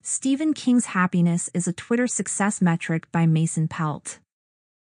Stephen King's happiness is a Twitter success metric by Mason Pelt.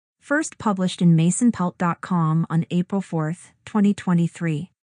 First published in masonpelt.com on April 4, 2023.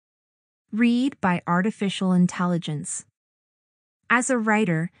 Read by Artificial Intelligence. As a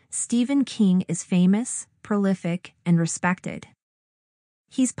writer, Stephen King is famous, prolific, and respected.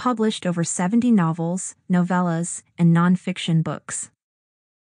 He's published over 70 novels, novellas, and non-fiction books.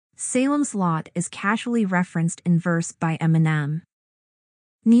 Salem's Lot is casually referenced in verse by Eminem.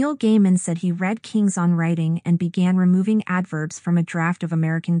 Neil Gaiman said he read King's on writing and began removing adverbs from a draft of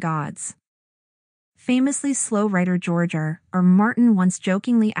American Gods. Famously slow writer George R. Martin once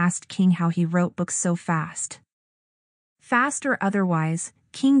jokingly asked King how he wrote books so fast. Fast or otherwise,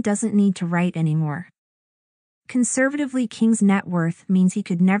 King doesn't need to write anymore. Conservatively, King's net worth means he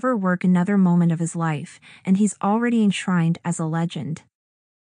could never work another moment of his life, and he's already enshrined as a legend.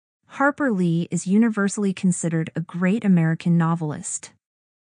 Harper Lee is universally considered a great American novelist.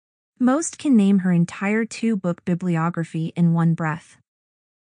 Most can name her entire two-book bibliography in one breath.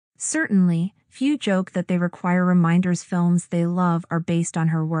 Certainly, few joke that they require reminders films they love are based on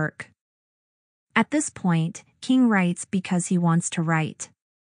her work. At this point, King writes because he wants to write.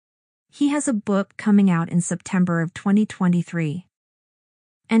 He has a book coming out in September of 2023.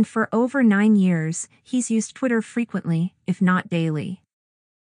 And for over 9 years, he's used Twitter frequently, if not daily.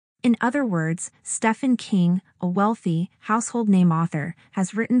 In other words, Stephen King, a wealthy, household name author,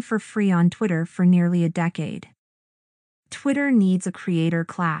 has written for free on Twitter for nearly a decade. Twitter needs a creator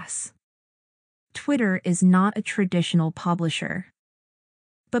class. Twitter is not a traditional publisher.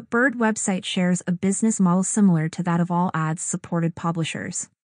 But Bird website shares a business model similar to that of all ads-supported publishers.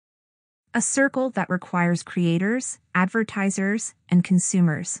 A circle that requires creators, advertisers, and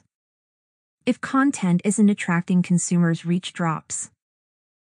consumers. If content isn't attracting consumers, reach drops.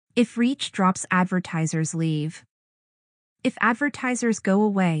 If reach drops, advertisers leave. If advertisers go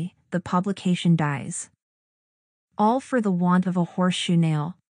away, the publication dies. All for the want of a horseshoe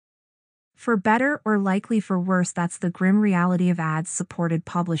nail. For better or likely for worse, that's the grim reality of ads-supported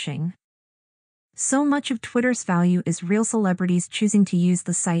publishing. So much of Twitter's value is real celebrities choosing to use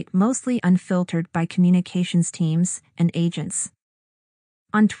the site, mostly unfiltered by communications teams and agents.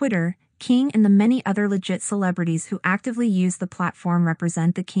 On Twitter, King and the many other legit celebrities who actively use the platform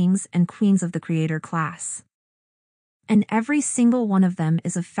represent the kings and queens of the creator class. And every single one of them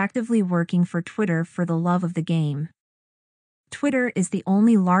is effectively working for Twitter for the love of the game. Twitter is the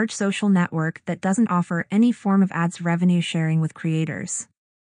only large social network that doesn't offer any form of ads revenue sharing with creators.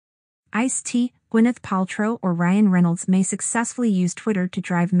 Ice-T, Gwyneth Paltrow, or Ryan Reynolds may successfully use Twitter to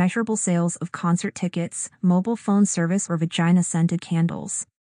drive measurable sales of concert tickets, mobile phone service, or vagina-scented candles.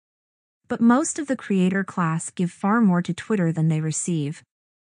 But most of the creator class give far more to Twitter than they receive.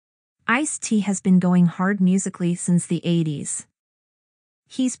 Ice-T has been going hard musically since the 80s.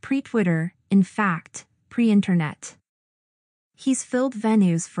 He's pre-Twitter, in fact, pre-internet. He's filled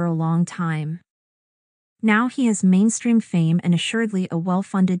venues for a long time. Now he has mainstream fame and assuredly a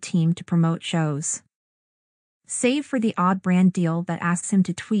well-funded team to promote shows. Save for the odd brand deal that asks him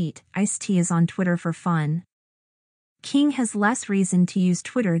to tweet, Ice-T is on Twitter for fun. King has less reason to use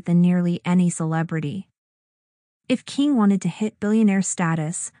Twitter than nearly any celebrity. If King wanted to hit billionaire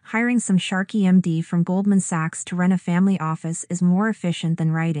status, hiring some Sharky MD from Goldman Sachs to run a family office is more efficient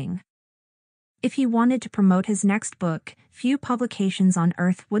than writing. If he wanted to promote his next book, few publications on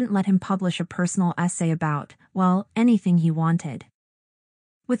earth wouldn't let him publish a personal essay about, well, anything he wanted.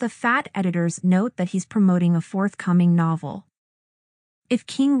 With a fat editor's note that he's promoting a forthcoming novel. If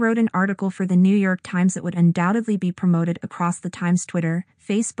King wrote an article for the New York Times, it would undoubtedly be promoted across the Times Twitter,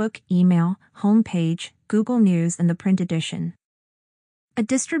 Facebook, email, homepage, Google News, and the print edition. A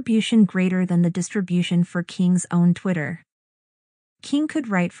distribution greater than the distribution for King's own Twitter. King could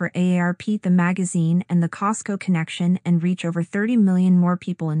write for AARP, the magazine, and the Costco Connection and reach over 30 million more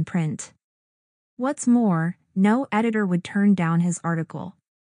people in print. What's more, no editor would turn down his article.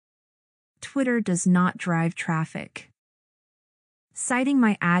 Twitter does not drive traffic. Citing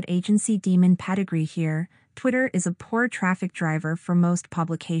my ad agency Demon pedigree here, Twitter is a poor traffic driver for most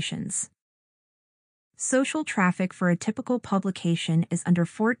publications. Social traffic for a typical publication is under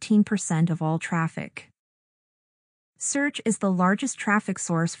 14% of all traffic. Search is the largest traffic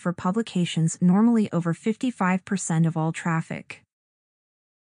source for publications, normally over 55% of all traffic.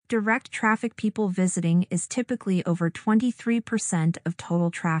 Direct traffic, people visiting, is typically over 23% of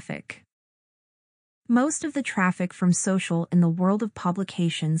total traffic. Most of the traffic from social in the world of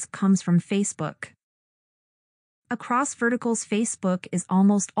publications comes from Facebook. Across verticals, Facebook is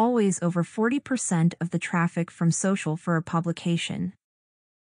almost always over 40% of the traffic from social for a publication.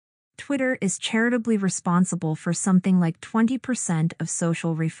 Twitter is charitably responsible for something like 20% of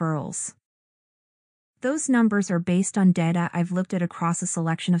social referrals. Those numbers are based on data I've looked at across a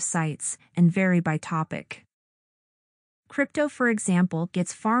selection of sites and vary by topic. Crypto, for example,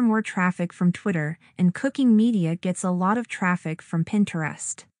 gets far more traffic from Twitter, and cooking media gets a lot of traffic from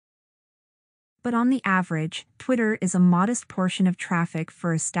Pinterest. But on the average, Twitter is a modest portion of traffic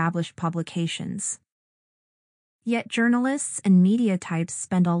for established publications. Yet journalists and media types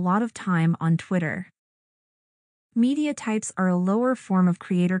spend a lot of time on Twitter. Media types are a lower form of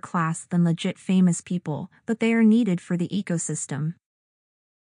creator class than legit famous people, but they are needed for the ecosystem.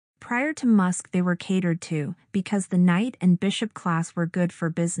 Prior to Musk, they were catered to, because the knight and bishop class were good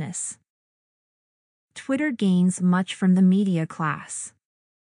for business. Twitter gains much from the media class.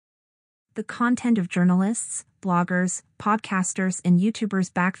 The content of journalists, bloggers, podcasters, and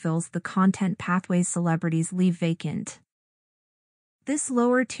YouTubers backfills the content pathways celebrities leave vacant. This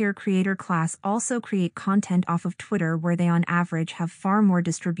lower-tier creator class also create content off of Twitter where they on average have far more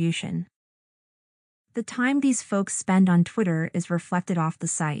distribution. The time these folks spend on Twitter is reflected off the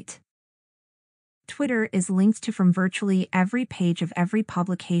site. Twitter is linked to from virtually every page of every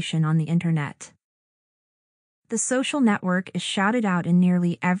publication on the internet. The social network is shouted out in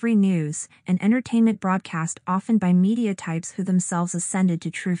nearly every news and entertainment broadcast, often by media types who themselves ascended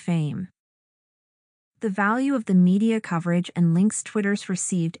to true fame. The value of the media coverage and links Twitter's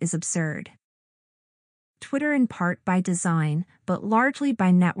received is absurd. Twitter, in part by design, but largely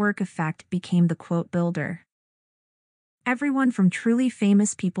by network effect, became the quote builder. Everyone from truly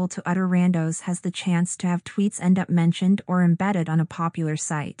famous people to utter randos has the chance to have tweets end up mentioned or embedded on a popular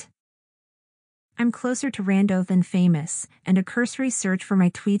site. I'm closer to rando than famous, and a cursory search for my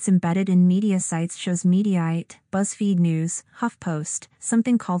tweets embedded in media sites shows Mediaite, BuzzFeed News, HuffPost,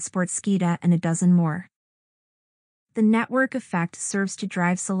 something called Sportskeeda, and a dozen more. The network effect serves to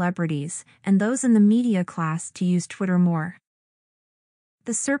drive celebrities, and those in the media class, to use Twitter more.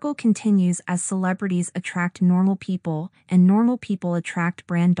 The circle continues as celebrities attract normal people, and normal people attract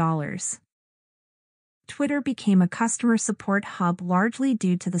brand dollars. Twitter became a customer support hub largely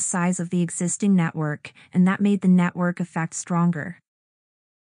due to the size of the existing network, and that made the network effect stronger.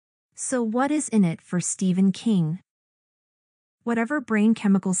 So what is in it for Stephen King? Whatever brain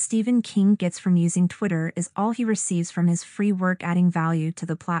chemicals Stephen King gets from using Twitter is all he receives from his free work, adding value to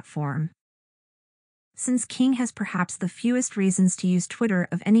the platform. Since King has perhaps the fewest reasons to use Twitter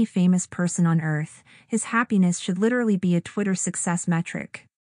of any famous person on earth, his happiness should literally be a Twitter success metric.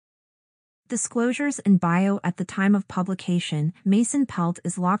 Disclosures in bio at the time of publication, Mason Pelt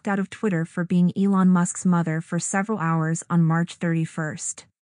is locked out of Twitter for being Elon Musk's mother for several hours on March 31st.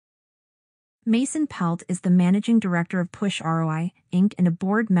 Mason Pelt is the managing director of Push ROI, Inc. and a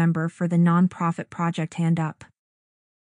board member for the nonprofit Project Hand Up.